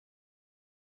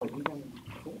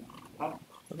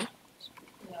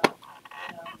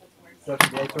That's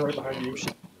the answer right behind you.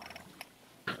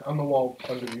 On the wall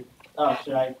under you. Oh,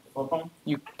 should I flip them?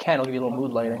 You can. It'll give you a little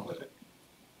mood lighting.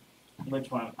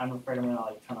 Which one? I'm afraid I'm gonna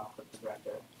like turn off the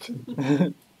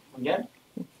projector. We good?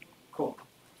 Cool.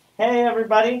 Hey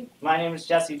everybody, my name is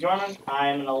Jesse Jurman.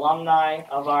 I'm an alumni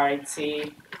of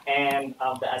RIT and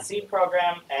of the SE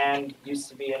program and used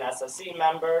to be an SSE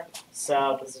member.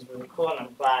 So this is really cool and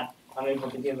I'm glad I'm able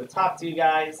to give a talk to you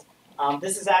guys.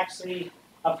 This is actually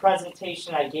a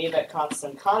presentation I gave at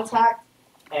Constant Contact,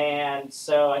 and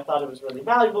so I thought it was really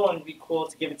valuable and it'd be cool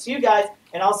to give it to you guys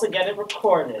and also get it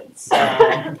recorded. So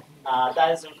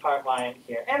that is in part why I'm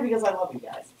here, and because I love you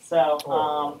guys.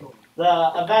 So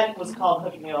the event was called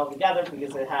Hooking It All Together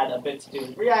because it had a bit to do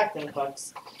with React and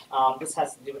hooks. This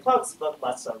has to do with hooks, but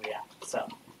less so React. So,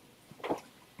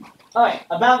 alright,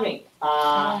 about me.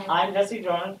 I'm Jesse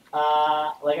Jurman.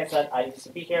 Like I said, I used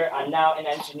to be here. I'm now an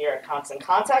engineer at Constant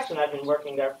Contact, and I've been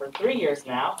working there for 3 years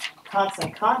now.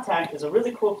 Constant Contact is a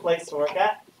really cool place to work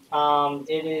at.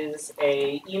 It is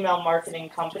an email marketing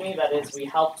company. That is, we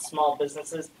help small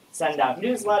businesses send out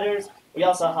newsletters. We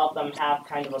also help them have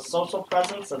kind of a social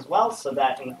presence as well, so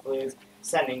that includes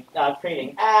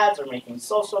creating ads or making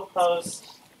social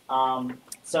posts.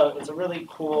 So it's a really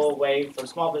cool way for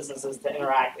small businesses to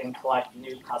interact and collect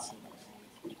new customers.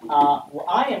 Well,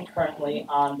 I am currently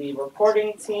on the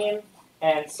reporting team,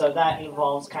 and so that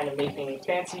involves kind of making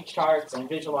fancy charts and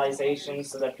visualizations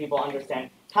so that people understand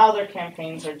how their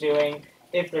campaigns are doing,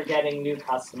 if they're getting new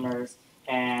customers,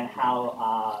 and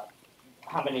how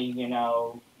many,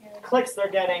 clicks they're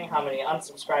getting, how many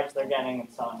unsubscribes they're getting, and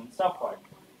so on and so forth.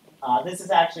 This is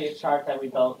actually a chart that we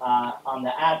built on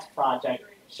the ads project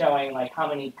showing like how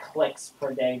many clicks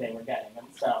per day they were getting. And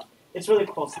so it's really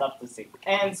cool stuff to see.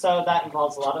 And so that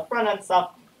involves a lot of front-end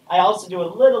stuff. I also do a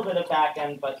little bit of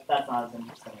back-end, but that's not as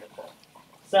interesting as cool.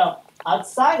 So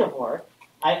outside of work,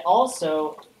 I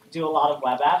also do a lot of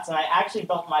web apps, and I actually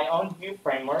built my own Vue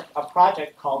framework, a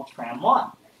project called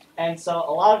Tram-One. And so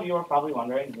a lot of you are probably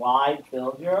wondering, why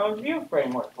build your own Vue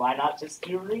framework? Why not just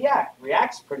do React?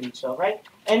 React's pretty chill, right?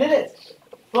 And it is.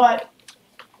 But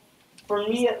for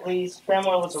me, at least,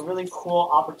 Tram-One was a really cool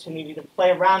opportunity to play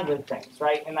around with things,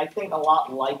 right? And I think a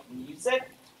lot like music,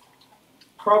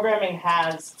 programming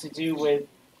has to do with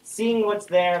seeing what's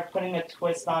there, putting a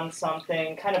twist on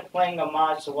something, kind of playing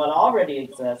homage to what already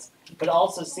exists, but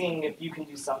also seeing if you can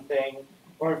do something,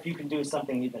 or if you can do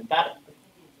something even better.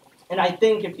 And I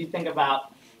think if you think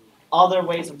about other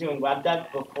ways of doing web dev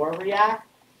before React,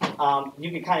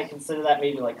 you could kind of consider that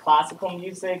maybe like classical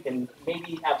music and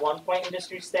maybe at one point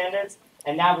industry standards.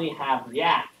 And now we have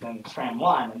React and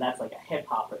Tram-One, and that's like a hip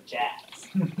hop or jazz.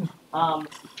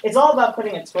 It's all about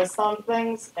putting a twist on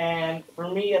things, and for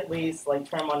me at least, like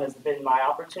Tram-One has been my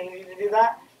opportunity to do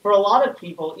that. For a lot of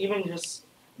people, even just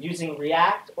using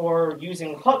React or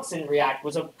using hooks in React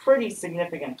was a pretty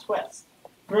significant twist.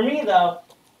 For me though,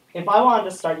 if I wanted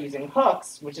to start using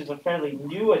hooks, which is a fairly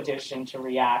new addition to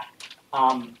React,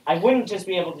 I wouldn't just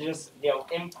be able to just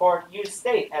import use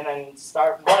state and then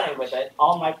start running with it.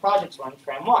 All my projects run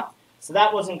Tram-One, so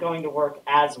that wasn't going to work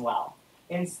as well.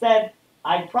 Instead,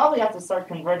 I'd probably have to start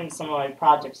converting some of my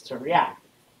projects to React.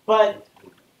 But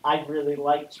I really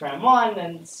like Tram-One,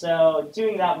 and so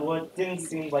doing that didn't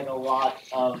seem like a lot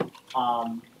of.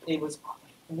 It was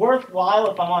worthwhile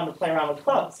if I wanted to play around with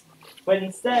hooks. But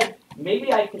instead,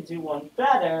 maybe I could do one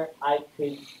better. I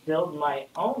could build my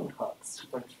own hooks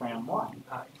for Tram-One.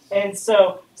 Nice. And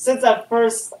so, since that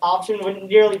first option wouldn't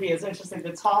nearly be as interesting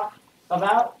to talk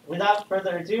about, without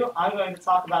further ado, I'm going to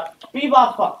talk about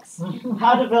Bebop Hooks.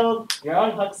 How to build your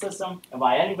own hook system, and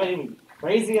why anybody would be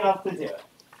crazy enough to do it.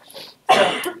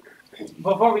 So,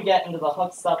 before we get into the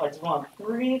hook stuff, I just want to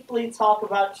briefly talk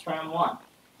about Tram-One.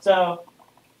 So,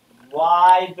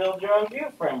 why build your own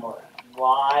Vue framework?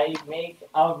 Why make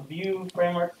a Vue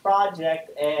framework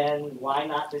project, and why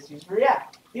not just use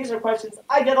React? These are questions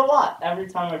I get a lot every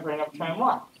time I bring up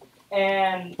Tram-One.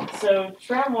 And so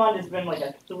Tram-One has been like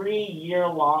a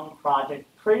 3-year-long project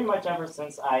pretty much ever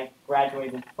since I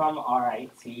graduated from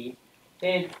RIT.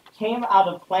 It came out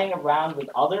of playing around with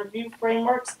other Vue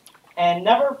frameworks and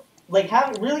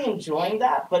really enjoying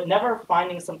that, but never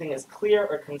finding something as clear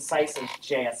or concise as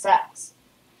JSX.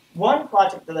 One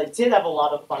project that I did have a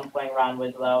lot of fun playing around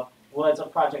with, though, was a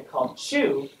project called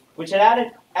Chew, which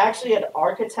actually had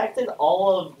architected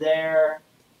all of their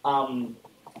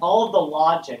all of the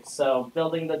logic, so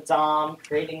building the DOM,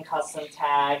 creating custom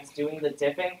tags, doing the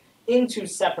diffing, into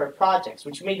separate projects,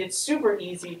 which made it super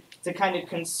easy to kind of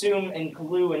consume and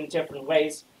glue in different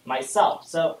ways myself.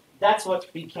 So that's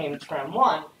what became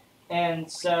Tram-One. And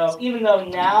so even though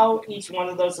now each one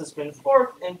of those has been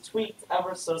forked and tweaked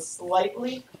ever so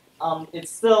slightly,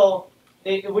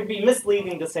 it would be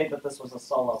misleading to say that this was a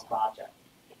solo project.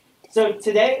 So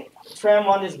today,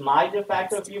 Tram-One is my de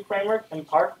facto view framework, in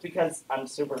part because I'm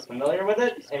super familiar with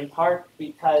it, in part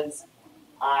because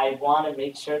I want to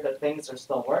make sure that things are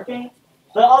still working,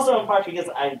 but also in part because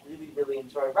I really, really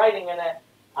enjoy writing in it.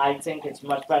 I think it's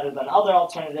much better than other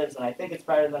alternatives, and I think it's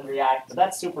better than React, but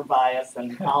that's super biased,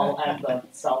 and I'll end the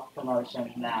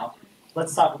self-promotion now.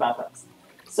 Let's talk about hooks.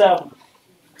 So,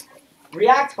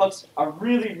 React hooks are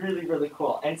really, really, really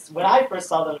cool. And when I first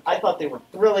saw them, I thought they were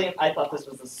brilliant. I thought this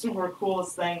was the super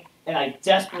coolest thing, and I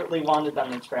desperately wanted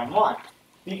them in Tram-One.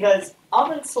 Because up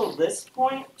until this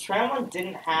point, Tram-One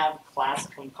didn't have class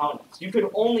components. You could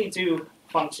only do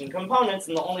function components,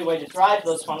 and the only way to drive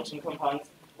those function components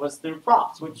was through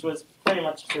props, which was pretty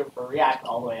much true for React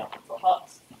all the way up until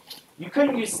hooks. You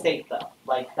couldn't use state, though.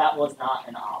 Like, that was not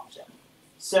an option.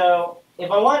 So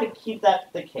if I wanted to keep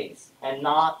that the case and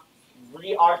not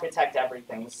re-architect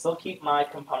everything, still keep my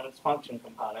components function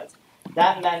components,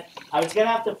 that meant I was going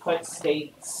to have to put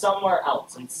state somewhere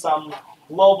else in some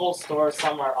global store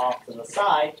somewhere off to the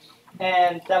side.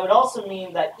 And that would also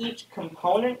mean that each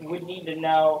component would need to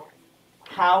know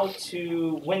how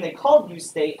to, when they called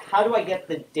useState, how do I get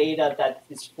the data that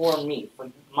is for me, for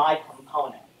my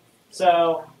component?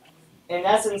 So in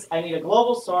essence, I need a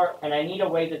global store, and I need a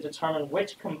way to determine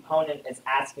which component is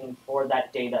asking for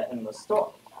that data in the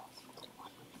store.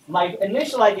 My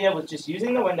initial idea was just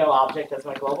using the window object as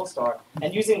my global store,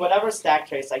 and using whatever stack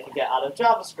trace I could get out of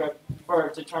JavaScript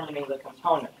for determining the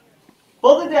component.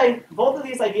 Both of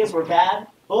these ideas were bad,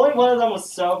 but only one of them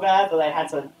was so bad that I had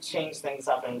to change things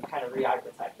up and kind of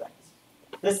re-architect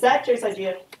things. The stack trace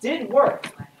idea did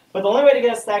work, but the only way to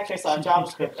get a stack trace on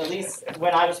JavaScript, at least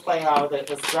when I was playing around with it,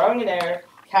 was throwing an error,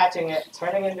 catching it,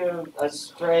 turning into a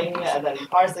string, and then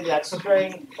parsing that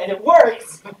string, and it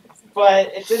worked, but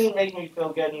it didn't make me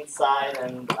feel good inside,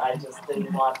 and I just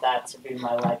didn't want that to be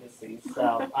my legacy,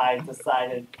 so I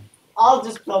decided I'll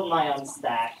just build my own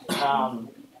stack.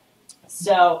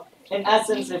 So, in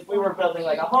essence, if we were building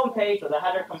like a home page with a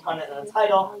header component and a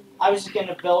title, I was just going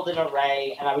to build an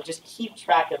array, and I would just keep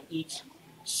track of each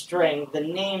string, the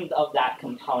name of that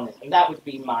component, and that would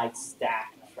be my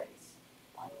stack trace.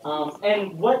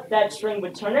 And what that string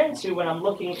would turn into when I'm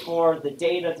looking for the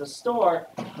data to store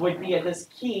would be this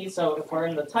key. So if we're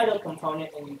in the title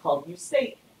component and you called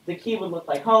useState, the key would look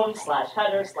like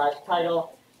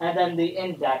home/header/title, and then the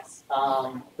index.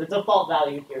 The default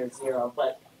value here is 0,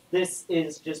 but this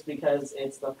is just because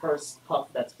it's the first hook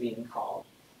that's being called.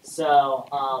 So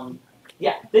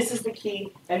yeah, this is the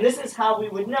key, and this is how we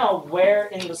would know where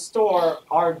in the store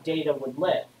our data would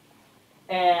live.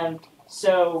 And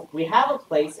so we have a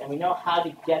place, and we know how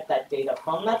to get that data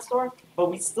from that store,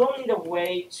 but we still need a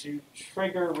way to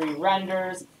trigger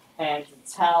re-renders and to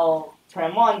tell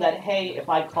Tram-One that, hey, if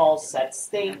I call set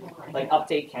state, like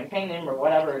update campaign name or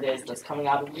whatever it is that's coming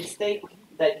out of useState,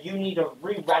 that you need to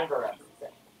re-render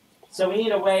everything. So we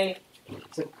need a way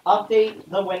to update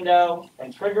the window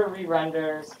and trigger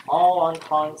re-renders all on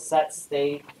calling set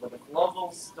state with a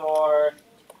global store.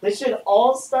 This should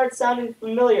all start sounding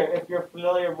familiar if you're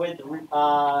familiar with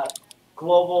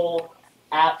global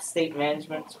app state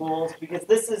management tools, because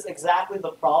this is exactly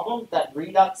the problem that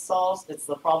Redux solves. It's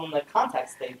the problem that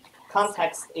Context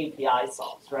API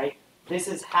solves, right? This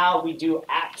is how we do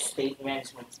app state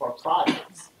management for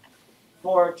projects.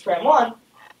 For Tram-One,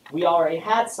 we already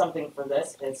had something for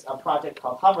this. It's a project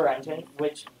called Hover Engine,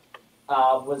 which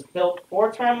was built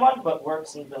for Tram-One but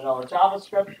works in vanilla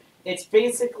JavaScript. It's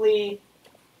basically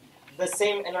the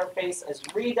same interface as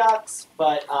Redux,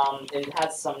 but it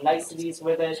has some niceties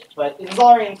with it. But it was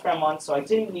already in Tram-One, so I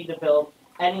didn't need to build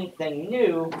anything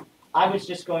new. I was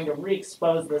just going to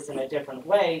re-expose this in a different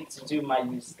way to do my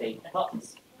useState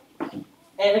hooks.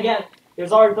 And again, it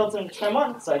was already built into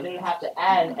Tram-One, so I didn't have to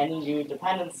add any new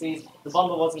dependencies. The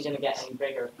bundle wasn't going to get any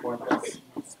bigger for this.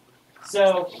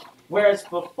 So, whereas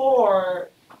before,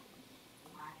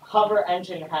 Hover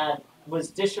Engine was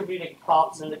distributing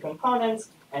props into components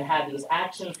and had these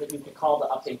actions that you could call to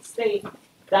update state,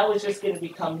 that was just going to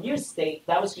become useState.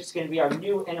 That was just going to be our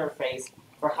new interface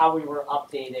for how we were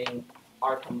updating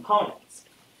our components.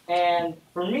 And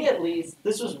for me, at least,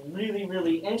 this was really,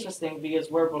 really interesting because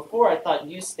where before I thought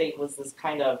useState was this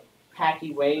kind of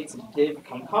hacky way to div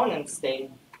component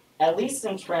state, at least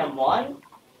in Tram-One,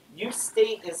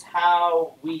 useState is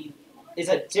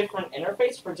a different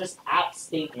interface for just app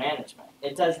state management.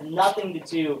 It does nothing to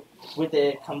do with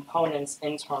the component's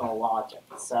internal logic.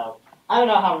 So I don't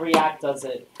know how React does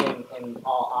it in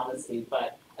all honesty,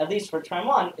 but at least for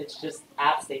Tram-One, it's just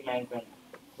app state management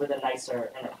with a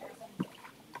nicer interface.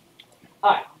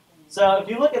 Alright, So if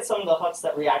you look at some of the hooks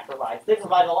that React provides, they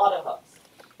provide a lot of hooks.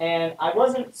 And I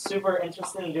wasn't super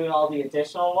interested in doing all the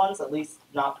additional ones, at least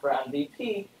not for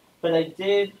MVP, but I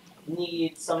did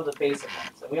need some of the basic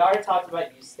ones. And we already talked about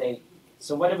useState,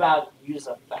 so what about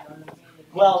useEffect?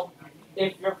 Well,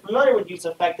 if you're familiar with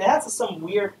useEffect, it has some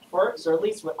weird quirks, or at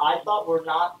least what I thought were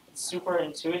not super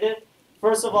intuitive.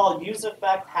 First of all,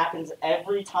 useEffect happens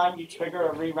every time you trigger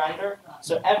a re-render.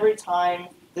 So every time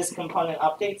this component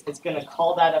updates, it's going to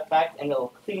call that effect, and it'll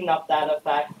clean up that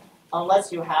effect,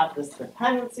 unless you have these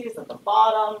dependencies at the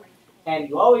bottom, and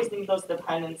you always need those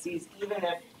dependencies, even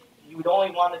if you would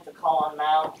only want it to call on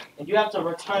mount, and you have to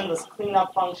return this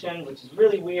cleanup function, which is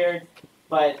really weird,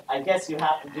 but I guess you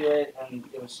have to do it, and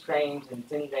it was strange and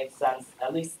didn't make sense,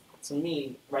 at least to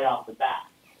me, right off the bat.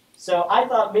 So I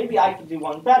thought maybe I could do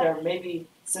one better. Maybe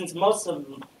since most of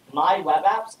my web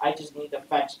apps, I just need to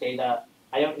fetch data.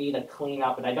 I don't need a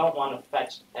cleanup, and I don't want to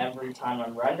fetch every time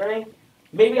I'm rendering.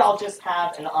 Maybe I'll just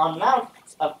have an on-mount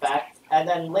effect, and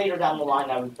then later down the line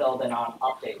I would build an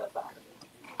on-update effect.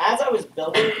 As I was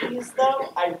building these, though,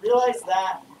 I realized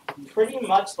that pretty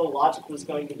much the logic was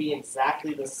going to be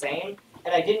exactly the same,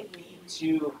 and I didn't need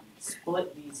to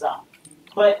split these up.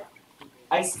 But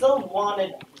I still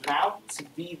wanted mount to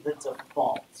be the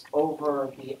default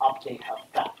over the update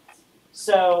effect.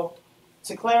 So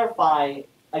to clarify,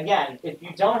 again, if you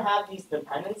don't have these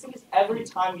dependencies, every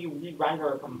time you re-render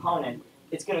a component,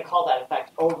 it's going to call that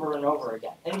effect over and over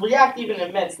again. And React even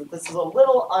admits that this is a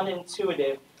little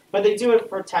unintuitive, but they do it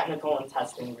for technical and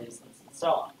testing reasons and so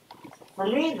on. For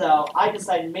me, though, I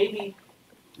decided maybe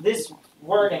this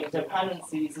wording,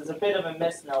 dependencies, is a bit of a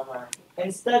misnomer.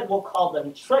 Instead, we'll call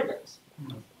them triggers.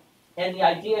 And the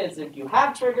idea is if you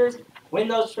have triggers, when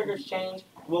those triggers change,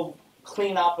 we'll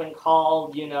clean up and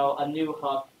call, a new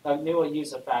hook, a new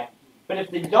use effect. But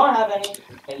if you don't have any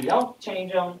and you don't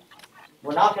change them,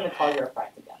 we're not going to call your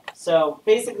effect again. So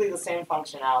basically the same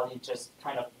functionality, just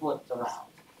kind of flipped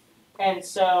around. And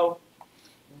so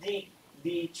the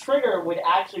trigger would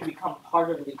actually become part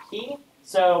of the key.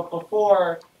 So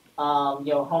before,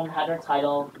 home header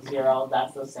title 0,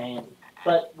 that's the same.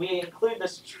 But we include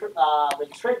this the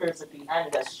triggers at the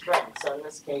end as strings. So in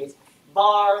this case,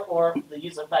 bar, or if the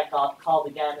use effect got called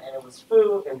again and it was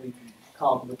foo, it would be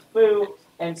called with foo.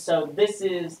 And so this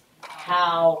is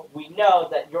how we know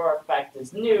that your effect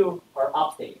is new or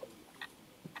updated.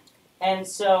 And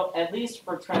so, at least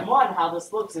for Tram-One, how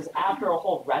this looks is after a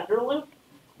whole render loop,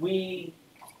 we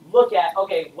look at,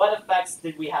 okay, what effects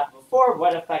did we have before?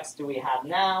 What effects do we have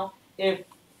now? If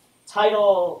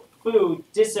title foo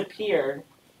disappeared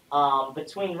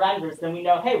between renders, then we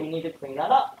know, hey, we need to clean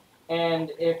that up.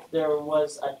 And if there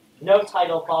was a no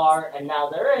title bar and now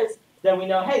there is, then we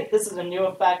know, hey, this is a new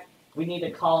effect. We need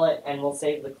to call it, and we'll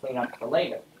save the cleanup for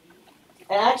later.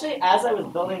 And actually, as I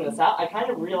was building this out, I kind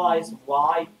of realized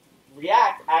why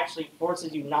React actually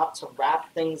forces you not to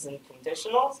wrap things in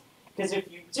conditionals. Because if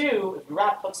you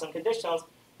wrap hooks in conditionals,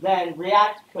 then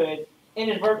React could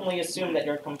inadvertently assume that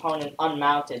your component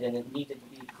unmounted and it needed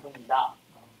to be cleaned up.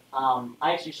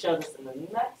 I actually show this in the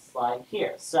next slide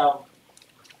here. So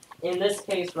in this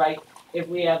case, right, if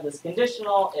we have this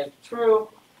conditional, if true,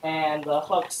 and the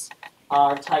hooks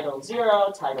are title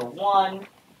 0, title 1,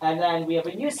 and then we have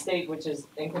a use state which is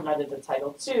incremented to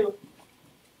title 2,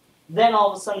 then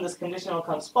all of a sudden this conditional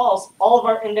comes false, all of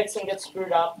our indexing gets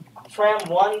screwed up,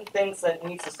 Tram-One thinks that it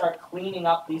needs to start cleaning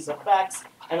up these effects,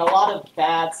 and a lot of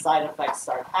bad side effects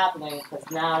start happening because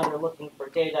now you're looking for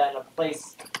data in a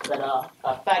place that an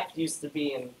effect used to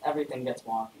be and everything gets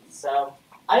wonky. So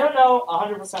I don't know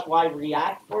 100% why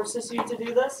React forces you to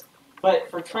do this,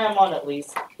 but for Tram-One at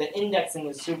least, the indexing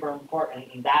is super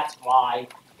important, and that's why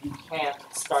you can't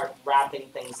start wrapping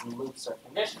things in loops or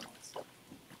conditionals.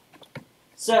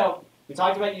 So we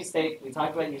talked about useState, we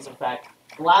talked about useEffect.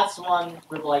 The last one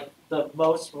for the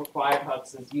most required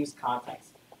hooks is useContext.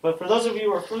 But for those of you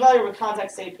who are familiar with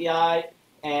Context API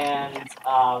and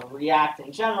React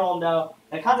in general, know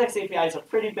that Context API is a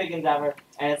pretty big endeavor,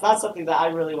 and it's not something that I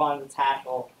really wanted to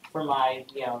tackle for my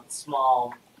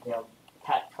small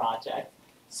pet project.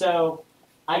 So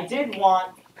I did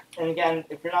want, and again,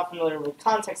 if you're not familiar with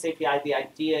Context API, the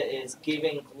idea is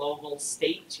giving global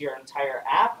state to your entire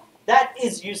app. That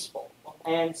is useful.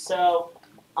 And so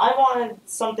I wanted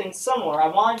something similar. I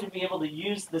wanted to be able to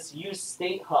use this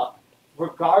useState hook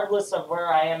regardless of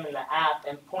where I am in the app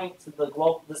and point to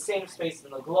the same space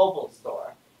in the global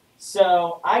store.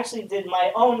 So I actually did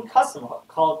my own custom hook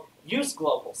called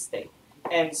useGlobalState.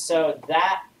 And so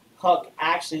that hook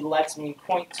actually lets me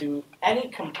point to any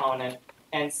component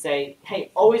and say, hey,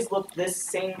 always look this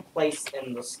same place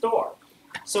in the store.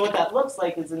 So what that looks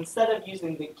like is instead of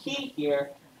using the key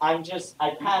here,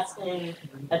 I pass in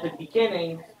at the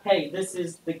beginning, hey, this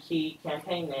is the key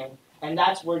campaign name, and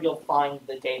that's where you'll find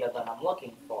the data that I'm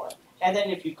looking for. And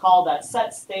then if you call that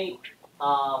set state,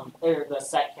 or the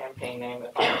set campaign name,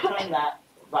 if I return that,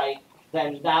 right,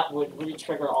 then that would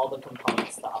re-trigger all the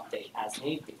components to update as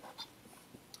need be.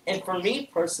 And for me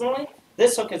personally,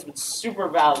 this hook has been super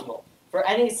valuable. For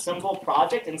any simple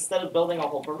project, instead of building a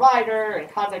whole provider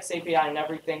and context API and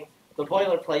everything, the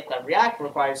boilerplate that React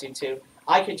requires you to,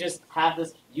 I could just have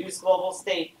this use global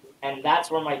state, and that's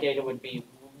where my data would be,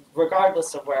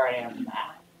 regardless of where I am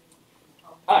at.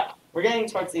 Alright, we're getting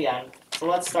towards the end, so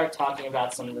let's start talking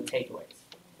about some of the takeaways.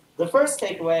 The first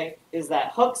takeaway is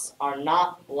that hooks do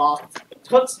not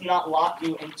lock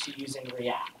you into using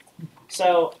React.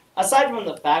 So, aside from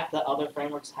the fact that other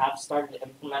frameworks have started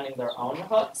implementing their own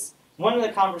hooks, one of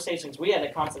the conversations we had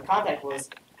at Constant Contact was,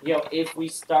 if we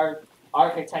start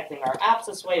architecting our apps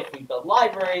this way, if we build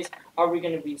libraries, are we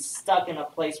going to be stuck in a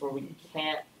place where we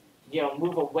can't,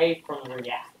 move away from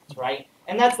React, right?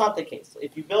 And that's not the case.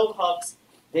 If you build hooks,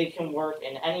 they can work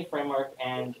in any framework,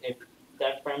 and if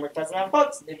that framework doesn't have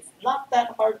hooks, it's not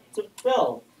that hard to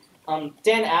build.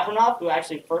 Dan Avernoff, who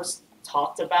actually first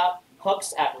talked about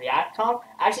hooks at ReactConf,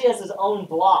 actually has his own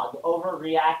blog over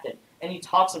Reacted, and he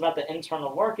talks about the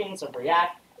internal workings of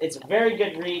React. It's a very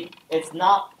good read. It's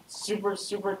not super,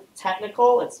 super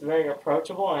technical. It's very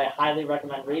approachable, and I highly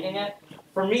recommend reading it.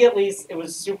 For me, at least, it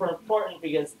was super important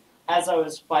because as I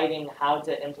was fighting how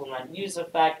to implement use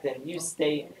effect and use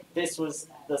state, this was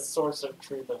the source of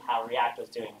truth of how React was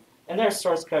doing it. And their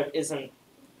source code isn't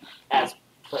as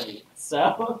pretty,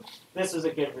 so this was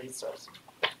a good resource.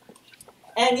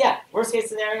 And yeah, worst case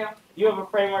scenario, you have a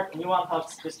framework and you want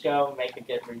hooks, just go make a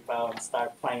Git repo and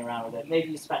start playing around with it.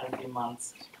 Maybe you spend a few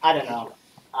months. I don't know.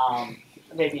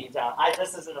 Maybe you don't.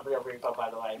 This isn't a real repo, by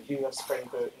the way. If you have Spring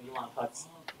Boot and you want hooks,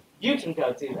 you can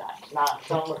go do that.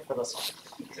 Don't look for this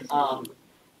one.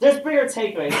 There's bigger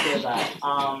takeaways here,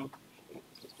 though.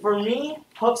 For me,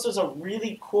 hooks was a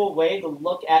really cool way to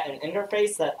look at an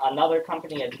interface that another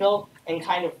company had built and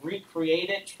kind of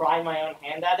recreate it, try my own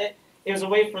hand at it. It was a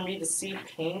way for me to see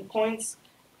pain points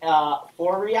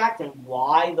for React and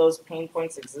why those pain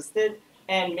points existed,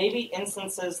 and maybe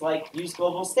instances like use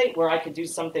global state where I could do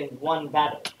something one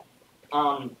better.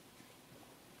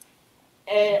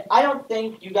 I don't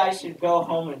think you guys should go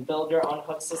home and build your own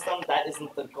hook system. That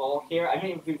isn't the goal here. I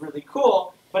mean, it would be really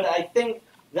cool, but I think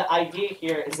the idea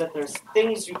here is that there's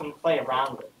things you can play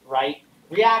around with, right?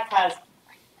 React has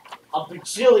a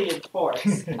bajillion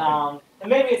forks. And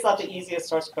maybe it's not the easiest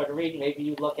source code to read. Maybe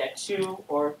you look at Chew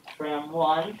or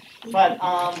Tram-One. But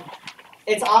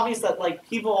it's obvious that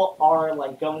people are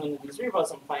going into these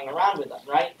repos and playing around with them,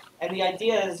 right? And the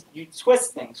idea is you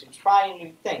twist things, you try a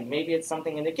new thing. Maybe it's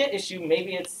something in a Git issue,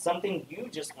 maybe it's something you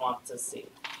just want to see,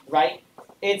 right?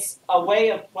 It's a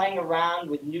way of playing around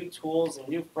with new tools and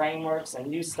new frameworks and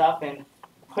new stuff and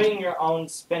putting your own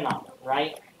spin on it,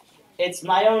 right? It's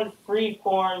my own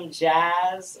free-form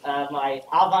jazz, my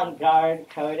avant-garde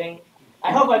coding.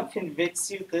 I hope I've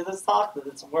convinced you through this talk that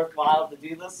it's worthwhile to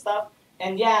do this stuff.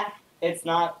 And yeah, it's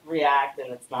not React,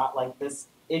 and it's not like this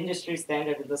industry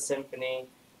standard of the symphony,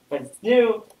 but it's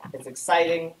new, it's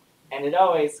exciting, and it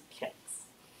always kicks.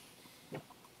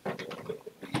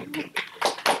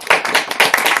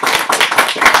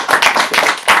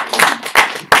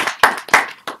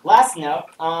 Last note,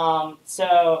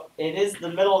 so it is the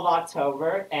middle of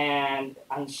October, and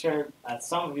I'm sure that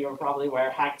some of you are probably aware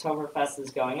Hacktoberfest is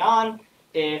going on.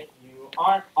 If you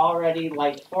aren't already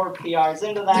 4 PRs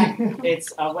into that,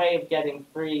 it's a way of getting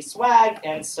free swag,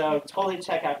 and so totally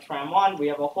check out Tram-One. We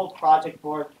have a whole project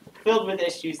board filled with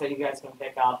issues that you guys can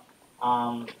pick up,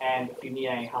 and if you need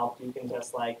any help, you can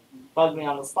just bug me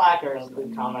on the Slack or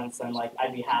include comments, and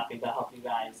I'd be happy to help you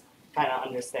guys kind of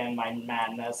understand my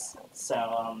madness.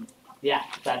 So yeah,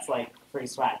 that's free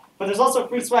swag. But there's also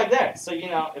free swag there, so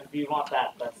if you want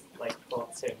that, that's cool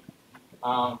too.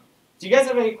 Do you guys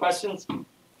have any questions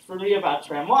for me about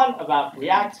Tram-One, about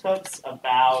React hooks,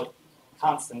 about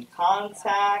Constant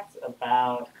Contact,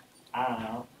 about, I don't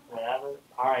know, whatever,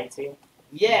 RIT?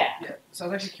 Yeah. So I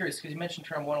was actually curious, because you mentioned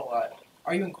Tram-One a lot.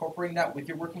 Are you incorporating that with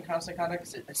your work in Constant Contact?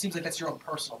 'Cause it seems like that's your own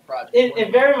personal project.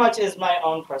 It very much is my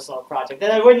own personal project.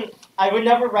 And I would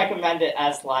never recommend it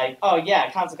as oh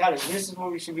yeah, Constant Contact, this is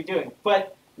what we should be doing.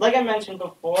 But like I mentioned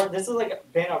before, this has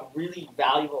been a really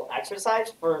valuable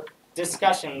exercise for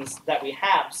discussions that we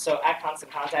have. So at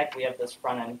Constant Contact, we have this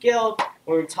front-end guild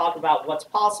where we talk about what's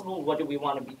possible, what do we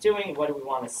want to be doing, what do we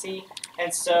want to see.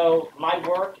 And so my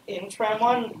work in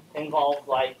Tram-One involved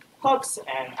hooks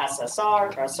and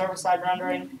SSR, or server-side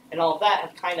rendering, and all of that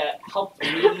have kind of helped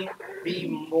me be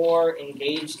more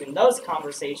engaged in those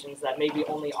conversations that maybe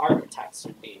only architects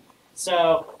would be.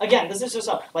 So again, this is just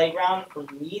a playground for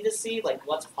me to see like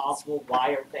what's possible, why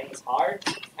are things hard,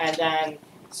 and then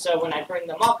so when I bring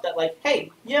them up that like,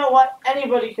 hey, you know what,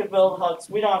 anybody could build hooks,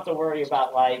 we don't have to worry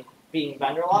about like being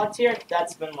vendor locked here,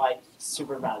 that's been like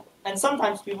super valuable. And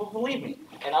sometimes people believe me,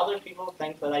 and other people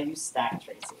think that I use stack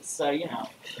traces. So, you know,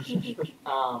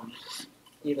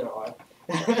 either or.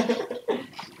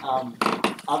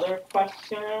 Other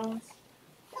questions?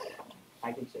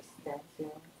 I could just get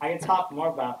to. I could talk more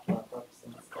about the hooks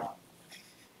and stuff.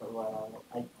 But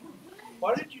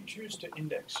Why did you choose to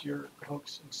index your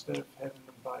hooks instead of having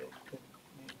them by the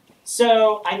name?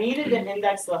 So I needed to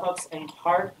index the hooks in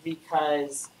part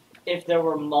because if there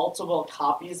were multiple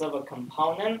copies of a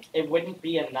component, it wouldn't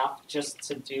be enough just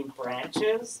to do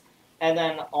branches. And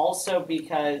then also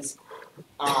because,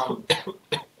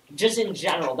 just in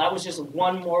general, that was just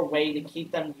one more way to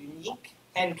keep them unique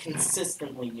and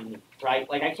consistently unique, right?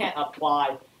 Like I can't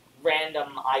apply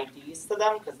random IDs to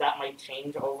them because that might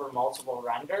change over multiple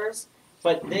renders.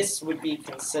 But this would be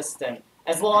consistent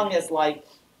as long as like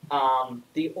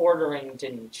the ordering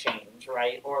didn't change,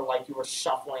 right? Or like you were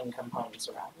shuffling components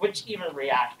around, which even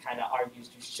React kind of argues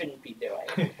you shouldn't be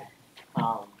doing.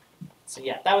 So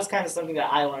yeah, that was kind of something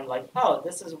that I learned, like, oh,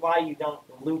 this is why you don't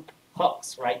loop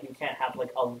hooks, right? You can't have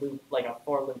like a loop, like a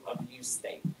for loop of use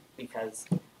state, because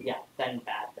yeah, then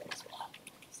bad things will happen.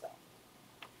 So,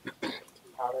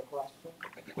 other question?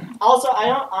 Also,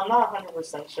 I'm not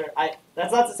 100% sure.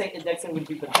 That's not to say indexing would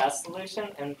be the best solution,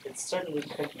 and it certainly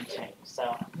could be changed.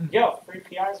 So, yo, free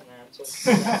PRs, man. Just,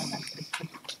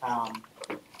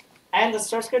 and the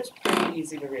source code's pretty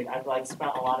easy to read. I've like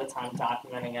spent a lot of time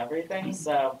documenting everything.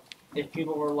 So, if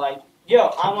people were like, yo,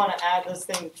 I want to add this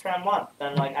thing to Tram-One,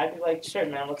 then like I'd be like, sure,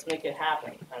 man, let's make it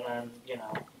happen. And then you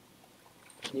know,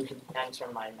 you can enter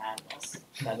my madness.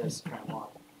 That is Tram-One.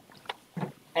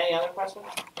 Any other questions?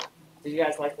 Did you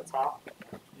guys like the talk?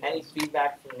 Any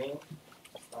feedback from me?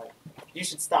 Like, you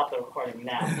should stop the recording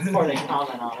now before they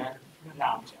comment on it. No,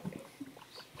 I'm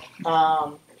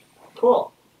joking.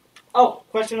 Cool. Oh,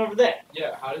 question over there.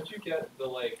 Yeah, how did you get the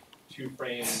like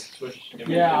 2-frame switch image?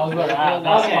 Yeah, I was about to ask.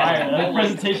 That's Okay. fire. That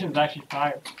presentation is actually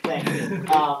fire. Thank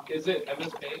you. Is it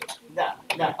MS Paint?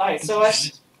 No. Okay, so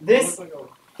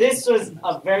this was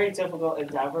a very difficult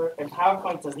endeavor, and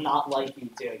PowerPoint does not like you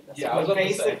doing this. Yeah, I was But about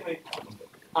to say. basically,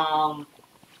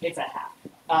 it's a hack.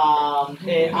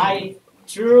 I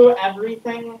drew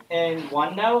everything in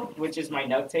OneNote, which is my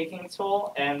note-taking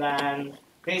tool, and then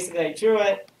basically I drew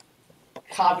it,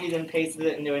 copied and pasted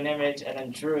it into an image, and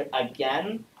then drew it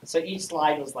again. So each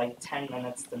slide was like 10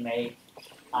 minutes to make,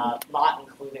 not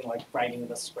including like writing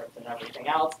the script and everything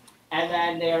else. And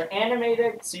then they're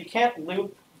animated, so you can't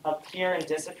loop appear and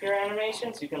disappear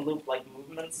animations. You can loop like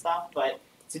movement stuff, but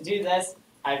to do this,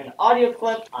 I have an audio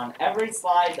clip on every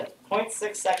slide that's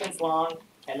 0.6 seconds long,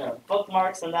 and there are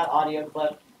bookmarks in that audio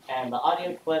clip, and the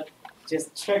audio clip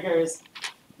just triggers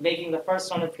making the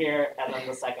first one appear and then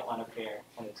the second one appear,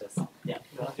 and it just, yeah.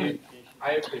 Dude,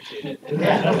 I appreciate it.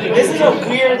 Yeah. This is a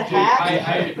weird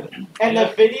hack, and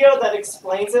the video that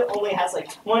explains it only has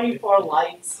like 24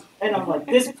 likes, and I'm like,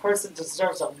 this person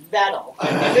deserves a medal.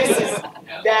 This is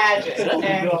magic,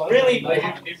 and really, like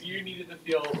if you needed to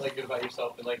feel like good about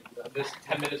yourself and like this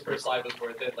 10 minutes per slide was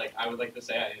worth it, like I would like to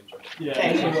say I enjoyed it. Yeah.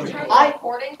 Thank Can you. you turn the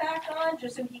recording back on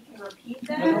just so he can repeat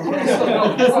that?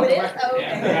 Oh, it is? Oh, okay.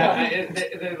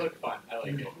 Yeah, they look fun. I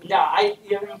like it. Yeah,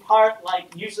 in part,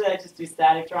 like, usually I just do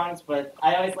static drawings, but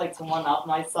I always like to one-up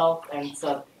myself, and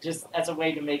so just as a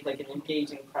way to make, like, an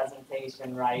engaging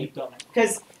presentation, right?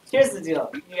 Because here's the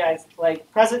deal, you guys, like,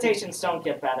 presentations don't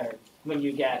get better when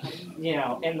you get, you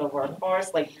know, in the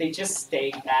workforce. Like, they just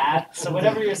stay bad. So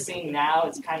whatever you're seeing now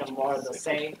is kind of more of the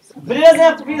same. But it doesn't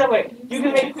have to be that way. You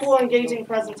can make cool, engaging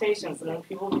presentations, and then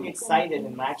people will be excited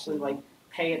and actually, like,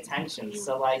 pay attention.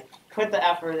 So, like, put the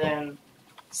effort in.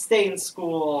 Stay in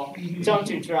school. Don't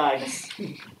do drugs.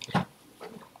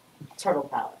 Turtle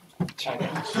power. Okay.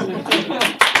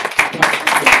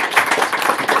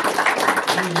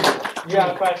 You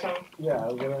have a question? Yeah, I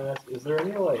was gonna ask, is there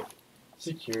any like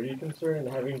security concern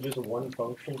in having just one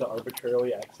function to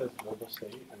arbitrarily access global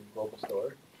state and global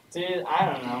store? Dude, I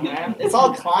don't know, man. It's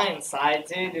all client side,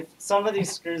 dude. If somebody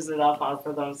screws it up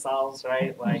for themselves,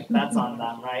 right? Like, that's on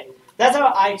them, right? That's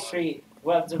how I treat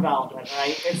web development,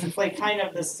 right? It's like kind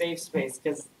of the safe space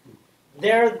because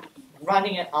they're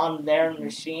running it on their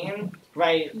machine,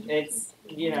 right? It's,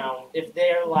 you know, if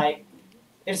they're like,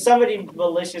 if somebody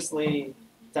maliciously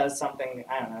does something,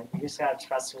 I don't know, you just gotta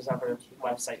trust whoever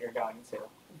website you're going to.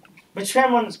 But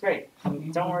Tram-One is great.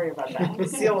 Don't worry about that.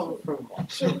 Seal of approval.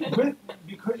 So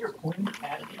because you're pointing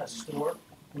at a store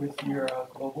with your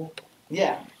global,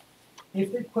 Yeah.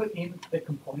 if they put in the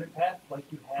component path like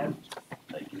you have,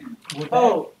 like would that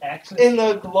Oh, access? in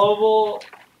the global,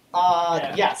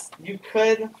 Yeah. yes, you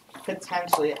could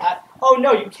potentially. Oh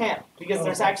no, you can't because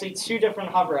there's Okay. actually two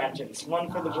different hover engines.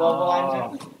 One for the global Ah.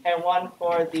 engine and one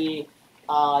for the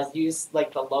use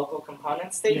like the local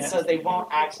component state. Yeah. So they won't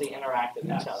actually interact with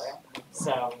Nice. each other.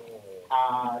 So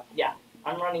yeah,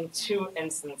 I'm running 2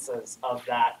 instances of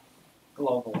that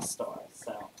global store.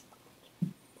 So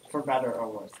for better or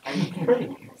worse,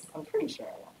 I'm pretty sure.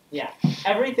 Yeah,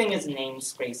 everything is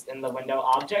namespaced in the window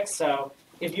object. So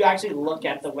if you actually look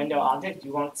at the window object,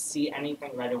 you won't see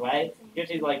anything right away. You have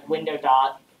to do like window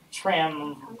dot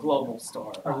tram global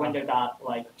store or window dot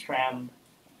like tram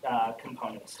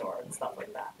component store and stuff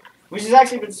like that, which has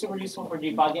actually been super useful for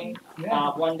debugging.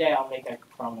 Yeah. One day I'll make a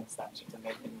Chrome extension to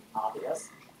make it obvious.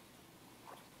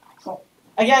 So,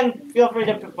 again, feel free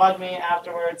to bug me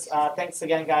afterwards. Thanks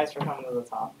again, guys, for coming to the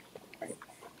talk.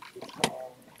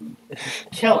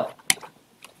 Kill it.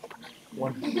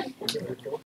 One.